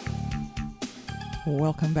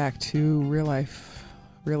 Welcome back to Real Life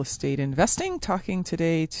Real Estate Investing. Talking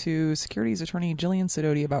today to securities attorney Jillian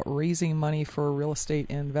Sidoti about raising money for real estate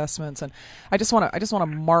investments. And I just want to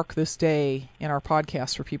mark this day in our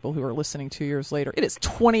podcast for people who are listening 2 years later. It is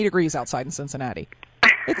 20 degrees outside in Cincinnati.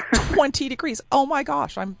 It's 20 degrees. Oh my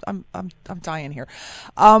gosh, I'm dying here.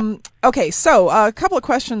 Okay, so a couple of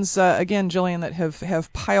questions again, Jillian, that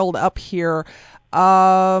have piled up here.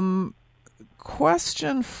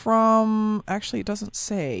 Question from, actually it doesn't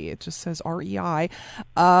say, it just says REI.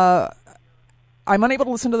 I'm unable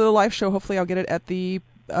to listen to the live show. Hopefully I'll get it at the,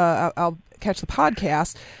 I'll catch the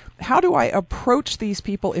podcast. how do I approach these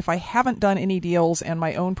people if I haven't done any deals and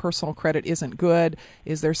my own personal credit isn't good?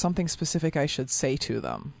 Is there something specific I should say to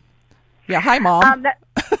them? Yeah, hi, Mom.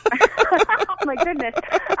 Oh my goodness.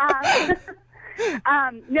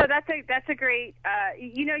 No, that's a great.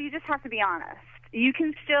 You just have to be honest. You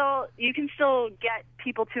can still get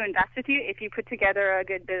people to invest with you if you put together a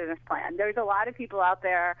good business plan. There's a lot of people out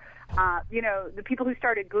there. The people who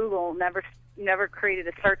started Google never created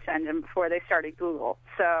a search engine before they started Google.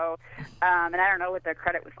 So, and I don't know what their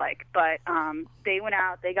credit was like, but they went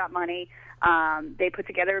out, they got money, they put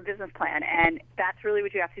together a business plan, and that's really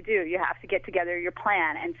what you have to do. You have to get together your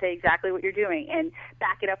plan and say exactly what you're doing and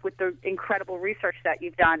back it up with the incredible research that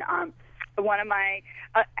you've done. One of my,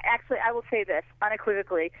 actually, I will say this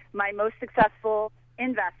unequivocally, my most successful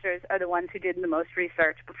investors are the ones who did the most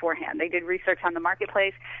research beforehand. They did research on the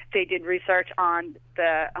marketplace. They did research on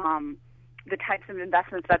the types of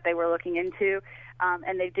investments that they were looking into,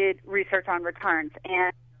 and they did research on returns.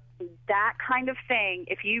 And that kind of thing,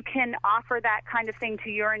 if you can offer that kind of thing to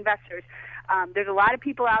your investors, there's a lot of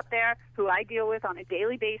people out there who I deal with on a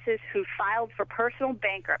daily basis who filed for personal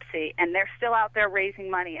bankruptcy, and they're still out there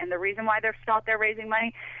raising money. And the reason why they're still out there raising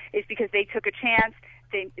money is because they took a chance,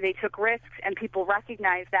 they took risks, and people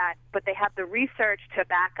recognize that, but they have the research to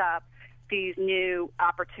back up these new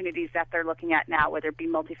opportunities that they're looking at now, whether it be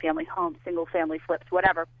multifamily homes, single-family flips,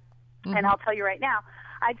 whatever. Mm-hmm. And I'll tell you right now,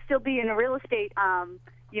 I'd still be in the real estate, I'd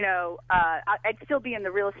still be in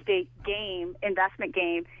the real estate investment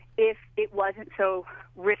game, if it wasn't so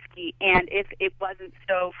risky and if it wasn't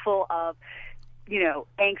so full of,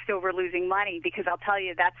 angst over losing money. Because I'll tell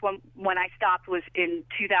you, that's when I stopped was in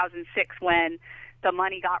 2006 when the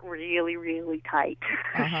money got really, really tight.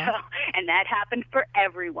 Uh-huh. And that happened for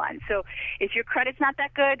everyone. So if your credit's not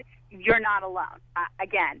that good, you're not alone.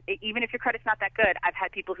 Again, even if your credit's not that good, I've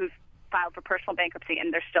had people who've filed for personal bankruptcy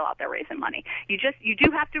and they're still out there raising money. You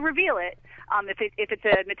do have to reveal it. If it's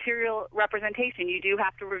a material representation, you do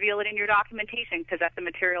have to reveal it in your documentation because that's a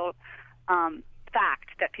material fact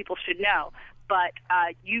that people should know. But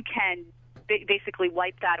you can basically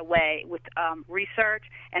wipe that away with research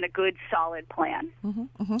and a good, solid plan.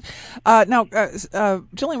 Mm-hmm, mm-hmm. Now,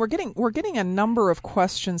 Jillian, we're getting a number of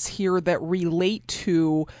questions here that relate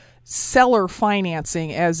to seller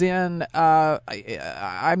financing, as in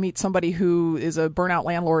I meet somebody who is a burnout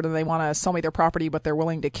landlord and they want to sell me their property, but they're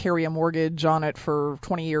willing to carry a mortgage on it for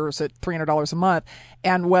 20 years at $300 a month,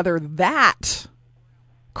 and whether that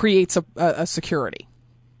creates a security.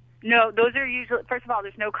 No, those are usually, first of all,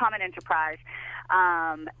 there's no common enterprise,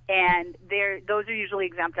 and those are usually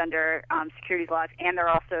exempt under securities laws, and they're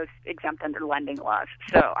also exempt under lending laws.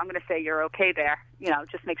 So I'm going to say you're okay there.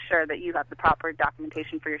 Just make sure that you have the proper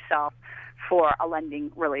documentation for yourself for a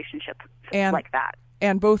lending relationship like that.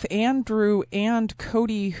 And both Andrew and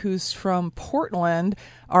Cody, who's from Portland,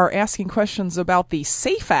 are asking questions about the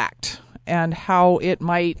SAFE Act and how it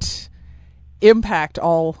might impact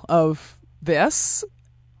all of this.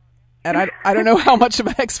 And I don't know how much of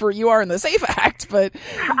an expert you are in the SAFE Act, but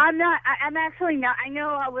I'm not. I'm actually not. I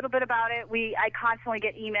know a little bit about it. I constantly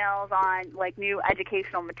get emails on new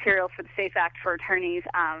educational materials for the SAFE Act for attorneys.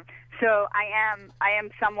 So I am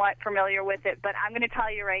somewhat familiar with it. But I'm going to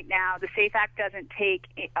tell you right now, the SAFE Act doesn't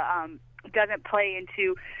play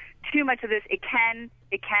into too much of this. It can,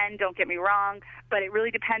 don't get me wrong, but it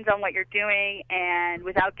really depends on what you're doing, and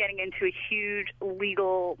without getting into a huge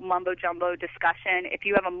legal mumbo-jumbo discussion, if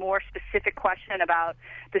you have a more specific question about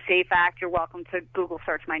the SAFE Act, you're welcome to Google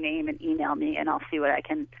search my name and email me, and I'll see what I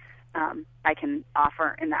can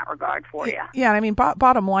offer in that regard for you. Yeah, I mean,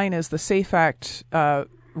 bottom line is the SAFE Act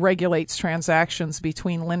regulates transactions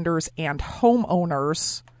between lenders and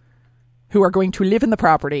homeowners who are going to live in the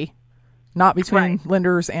property, not between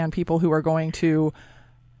lenders and people who are going to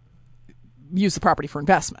use the property for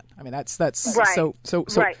investment. I mean, that's right. So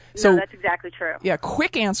right. No, that's exactly true. Yeah.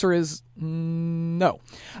 Quick answer is no.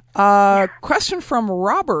 Question from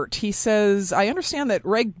Robert. He says, I understand that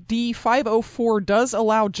Reg D 504 does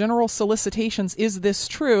allow general solicitations. Is this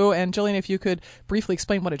true? And Jillian, if you could briefly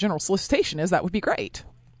explain what a general solicitation is, that would be great.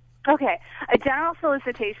 Okay. A general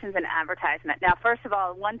solicitation is an advertisement. Now, first of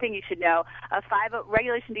all, one thing you should know,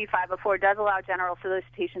 Regulation D 504 does allow general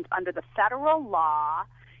solicitations under the federal law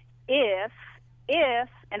if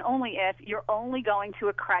and only if you're only going to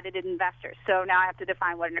accredited investors. So now I have to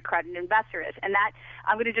define what an accredited investor is. And that,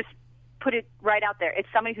 I'm going to just put it right out there. It's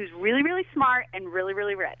somebody who's really, really smart and really,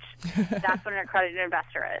 really rich. That's what an accredited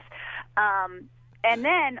investor is. And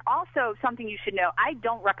then also something you should know, I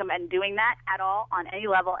don't recommend doing that at all on any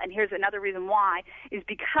level. And here's another reason why, is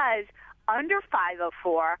because under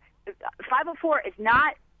 504 is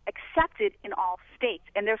not accepted in all states.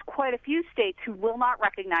 And there's quite a few states who will not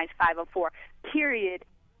recognize 504, period,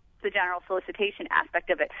 the general solicitation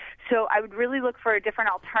aspect of it. So I would really look for a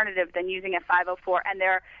different alternative than using a 504. And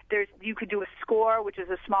there's you could do a score, which is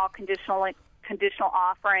a small conditional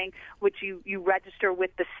offering, which you register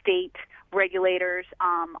with the state regulators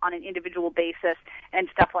on an individual basis and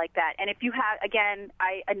stuff like that. And if you have, again,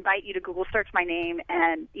 I invite you to Google search my name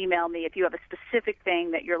and email me if you have a specific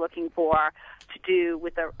thing that you're looking for to do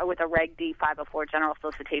with a Reg D 504 general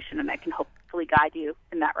solicitation, and I can hopefully guide you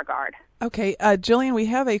in that regard. Okay, Jillian, we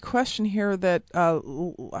have a question here that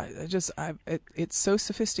it's so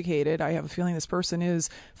sophisticated. I have a feeling this person is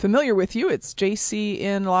familiar with you. It's JC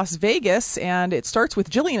in Las Vegas, and it starts with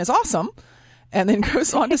Jillian is awesome, and then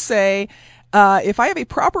goes on to say, if I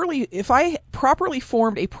properly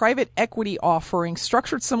formed a private equity offering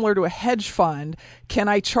structured similar to a hedge fund, can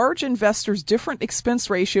I charge investors different expense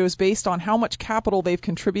ratios based on how much capital they've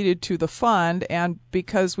contributed to the fund? And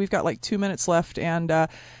because we've got like 2 minutes left, and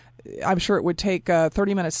I'm sure it would take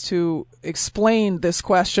 30 minutes to explain this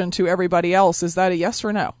question to everybody else. Is that a yes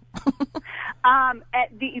or no?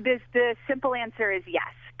 The simple answer is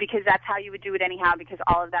yes, because that's how you would do it anyhow, because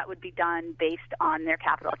all of that would be done based on their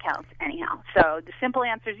capital accounts anyhow. So the simple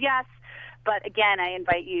answer is yes, but again, I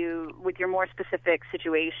invite you with your more specific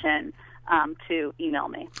situation to email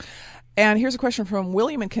me. And here's a question from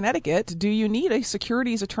William in Connecticut. Do you need a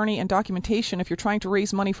securities attorney and documentation if you're trying to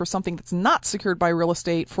raise money for something that's not secured by real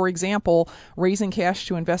estate? For example, raising cash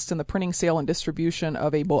to invest in the printing, sale, and distribution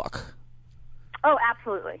of a book. Oh,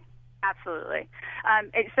 absolutely. Absolutely.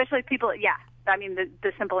 Especially people, yeah. I mean,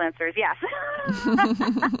 the simple answer is yes.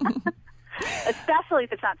 Especially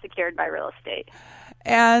if it's not secured by real estate.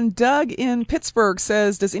 And Doug in Pittsburgh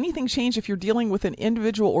says, does anything change if you're dealing with an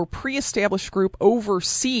individual or pre-established group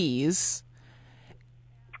overseas?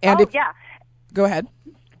 And yeah. Go ahead.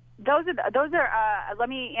 Those are. Let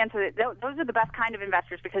me answer it. Those are the best kind of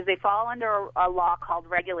investors because they fall under a law called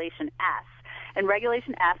Regulation S. And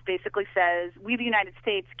Regulation S basically says we, the United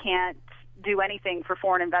States, can't do anything for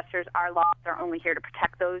foreign investors. Our laws are only here to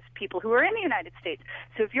protect those people who are in the United States.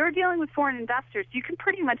 So if you're dealing with foreign investors, you can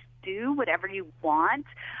pretty much do whatever you want.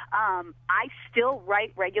 I still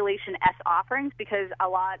write Regulation S offerings because a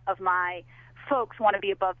lot of my folks want to be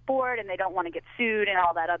above board and they don't want to get sued and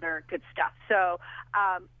all that other good stuff. So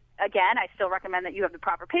again, I still recommend that you have the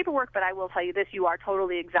proper paperwork, but I will tell you this, you are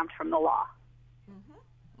totally exempt from the law.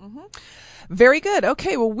 Mm-hmm. Very good.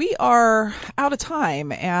 Okay, well, we are out of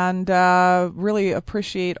time, and really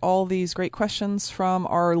appreciate all these great questions from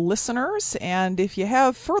our listeners. And if you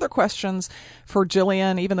have further questions for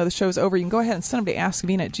Jillian, even though the show's over, you can go ahead and send them to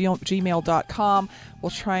askvina@gmail.com. We'll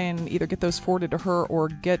try and either get those forwarded to her or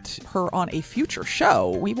get her on a future show.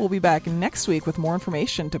 We will be back next week with more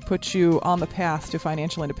information to put you on the path to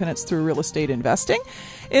financial independence through real estate investing.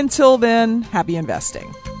 Until then, happy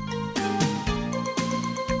investing.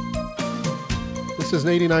 This is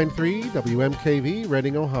 89.3 WMKV,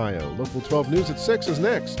 Reading, Ohio. Local 12 News at 6 is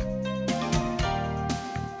next.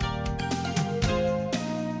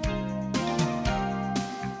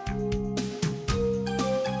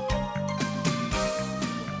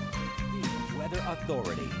 Weather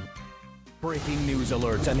Authority. Breaking news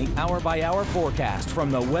alerts and the hour-by-hour forecast from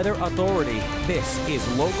the Weather Authority. This is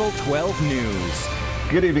Local 12 News.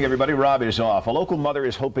 Good evening, everybody. Rob is off. A local mother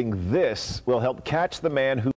is hoping this will help catch the man who